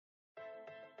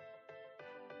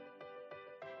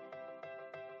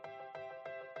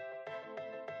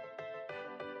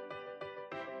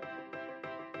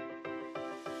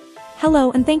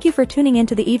Hello and thank you for tuning in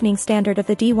to the Evening Standard of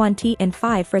the D1T in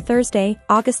 5 for Thursday,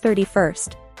 August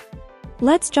 31st.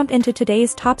 Let's jump into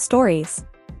today's top stories.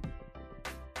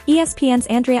 ESPN's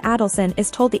Andrea Adelson is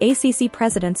told the ACC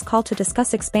president's call to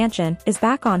discuss expansion is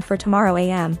back on for tomorrow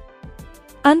AM.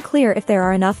 Unclear if there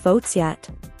are enough votes yet.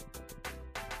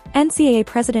 NCAA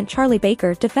President Charlie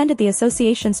Baker defended the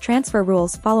association's transfer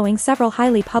rules following several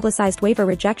highly publicized waiver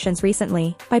rejections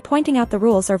recently, by pointing out the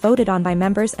rules are voted on by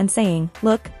members and saying,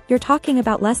 "Look, you're talking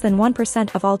about less than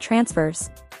 1% of all transfers."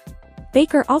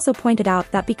 Baker also pointed out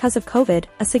that because of COVID,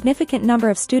 a significant number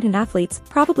of student athletes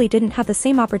probably didn't have the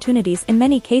same opportunities in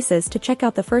many cases to check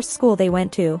out the first school they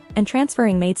went to, and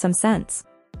transferring made some sense.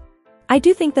 "I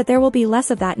do think that there will be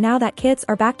less of that now that kids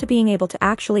are back to being able to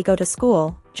actually go to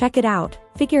school, check it out,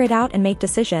 figure it out and make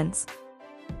decisions.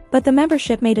 But the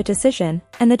membership made a decision,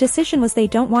 and the decision was they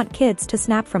don't want kids to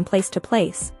snap from place to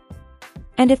place.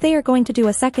 And if they are going to do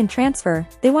a second transfer,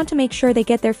 they want to make sure they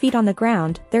get their feet on the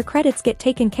ground, their credits get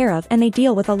taken care of and they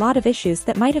deal with a lot of issues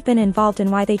that might have been involved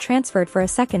in why they transferred for a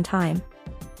second time."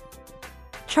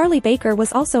 Charlie Baker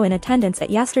was also in attendance at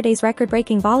yesterday's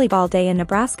record-breaking volleyball day in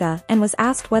Nebraska and was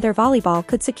asked whether volleyball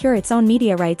could secure its own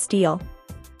media rights deal.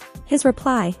 His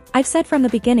reply, "I've said from the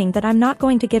beginning that I'm not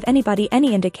going to give anybody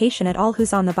any indication at all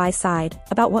who's on the buy side,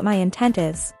 about what my intent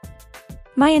is.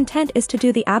 My intent is to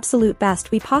do the absolute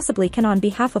best we possibly can on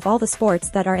behalf of all the sports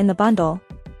that are in the bundle.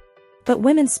 But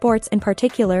women's sports in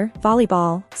particular,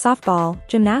 volleyball, softball,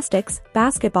 gymnastics,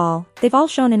 basketball, they've all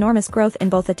shown enormous growth in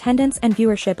both attendance and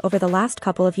viewership over the last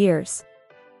couple of years.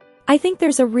 I think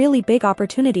there's a really big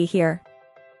opportunity here.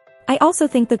 I also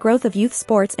think the growth of youth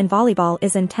sports in volleyball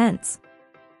is intense."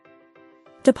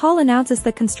 DePaul announces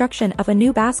the construction of a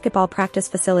new basketball practice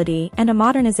facility and a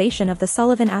modernization of the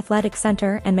Sullivan Athletic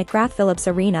Center and McGrath-Phillips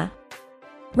Arena.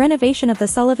 Renovation of the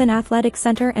Sullivan Athletic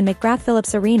Center and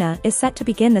McGrath-Phillips Arena is set to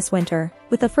begin this winter,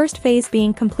 with the first phase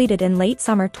being completed in late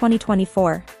summer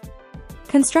 2024.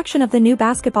 Construction of the new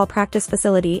basketball practice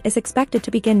facility is expected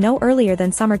to begin no earlier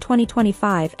than summer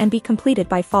 2025 and be completed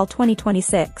by fall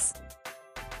 2026.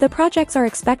 The projects are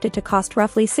expected to cost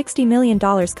roughly $60 million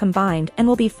combined and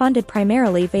will be funded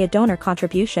primarily via donor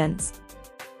contributions.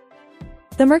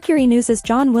 The Mercury News'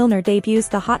 Jon Wilner debuts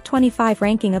the Hot 25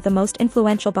 ranking of the most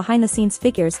influential behind-the-scenes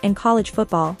figures in college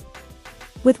football.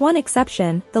 With one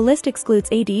exception, the list excludes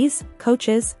ADs,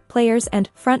 coaches, players and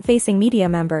front-facing media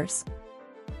members.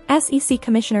 SEC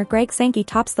Commissioner Greg Sankey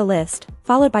tops the list,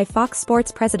 followed by Fox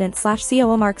Sports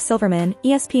President/COO Mark Silverman,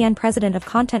 ESPN President of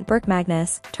Content Burke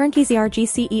Magnus, Turnkey ZRG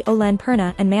CEO Len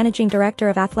Perna and Managing Director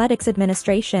of Athletics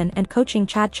Administration and Coaching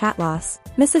Chad Chatloss,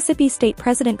 Mississippi State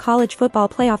President College Football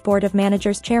Playoff Board of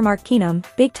Managers Chair Mark Keenum,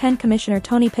 Big Ten Commissioner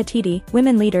Tony Petitti,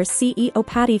 Women Leaders CEO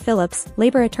Patty Phillips,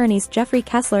 Labor Attorneys Jeffrey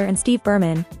Kessler and Steve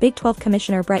Berman, Big 12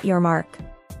 Commissioner Brett Yormark,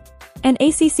 and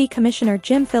ACC Commissioner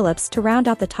Jim Phillips to round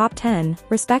out the top 10,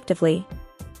 respectively.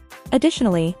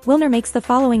 Additionally, Wilner makes the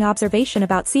following observation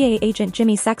about CAA agent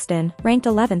Jimmy Sexton, ranked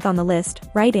 11th on the list,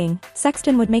 writing,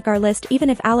 "Sexton would make our list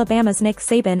even if Alabama's Nick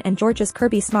Saban and Georgia's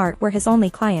Kirby Smart were his only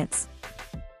clients.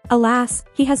 Alas,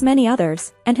 he has many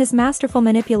others, and his masterful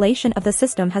manipulation of the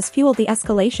system has fueled the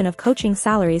escalation of coaching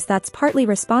salaries that's partly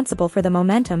responsible for the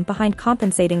momentum behind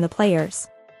compensating the players.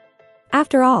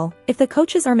 After all, if the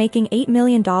coaches are making $8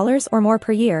 million or more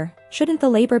per year, shouldn't the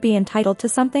labor be entitled to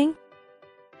something?"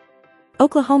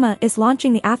 Oklahoma is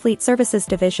launching the Athlete Services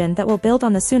Division that will build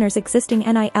on the Sooners' existing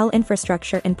NIL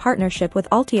infrastructure in partnership with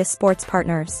Altius Sports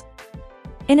Partners.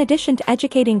 In addition to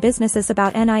educating businesses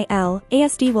about NIL,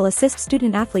 ASD will assist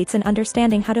student athletes in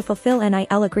understanding how to fulfill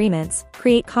NIL agreements,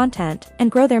 create content,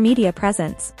 and grow their media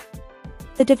presence.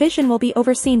 The division will be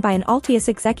overseen by an Altius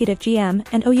Executive GM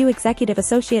and OU Executive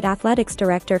Associate Athletics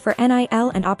Director for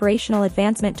NIL and Operational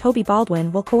Advancement. Toby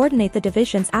Baldwin will coordinate the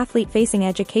division's athlete-facing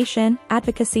education,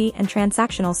 advocacy and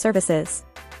transactional services.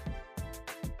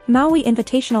 Maui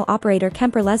Invitational operator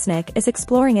Kemper Lesnick is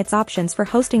exploring its options for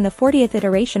hosting the 40th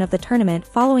iteration of the tournament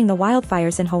following the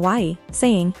wildfires in Hawaii,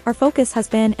 saying, "Our focus has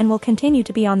been and will continue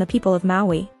to be on the people of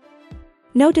Maui.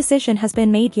 No decision has been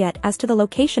made yet as to the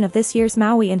location of this year's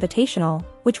Maui Invitational,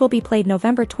 which will be played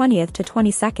November 20th to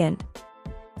 22nd.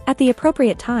 At the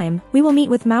appropriate time, we will meet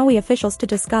with Maui officials to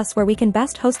discuss where we can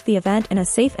best host the event in a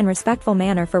safe and respectful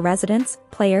manner for residents,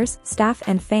 players, staff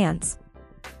and fans.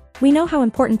 We know how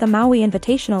important the Maui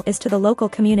Invitational is to the local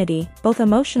community, both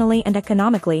emotionally and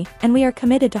economically, and we are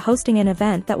committed to hosting an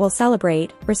event that will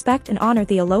celebrate, respect and honor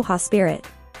the aloha spirit."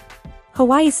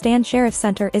 Hawaii's Stan Sheriff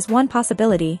Center is one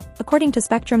possibility, according to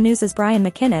Spectrum News' Brian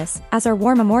McInnes, as are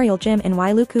War Memorial Gym in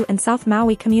Wailuku and South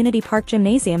Maui Community Park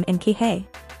Gymnasium in Kihei.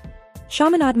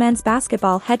 Chaminade men's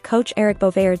basketball head coach Eric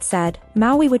Bovaird said,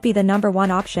 Maui would be the #1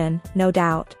 option, no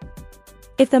doubt.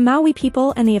 If the Maui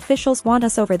people and the officials want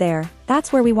us over there,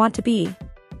 that's where we want to be.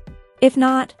 If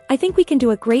not, I think we can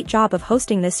do a great job of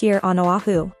hosting this year on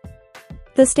Oahu.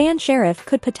 The Stan Sheriff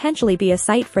could potentially be a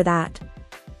site for that.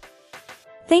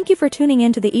 Thank you for tuning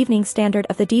in to the Evening Standard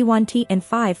of the D1T in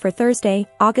 5 for Thursday,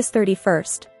 August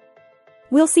 31st.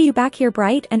 We'll see you back here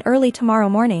bright and early tomorrow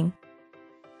morning.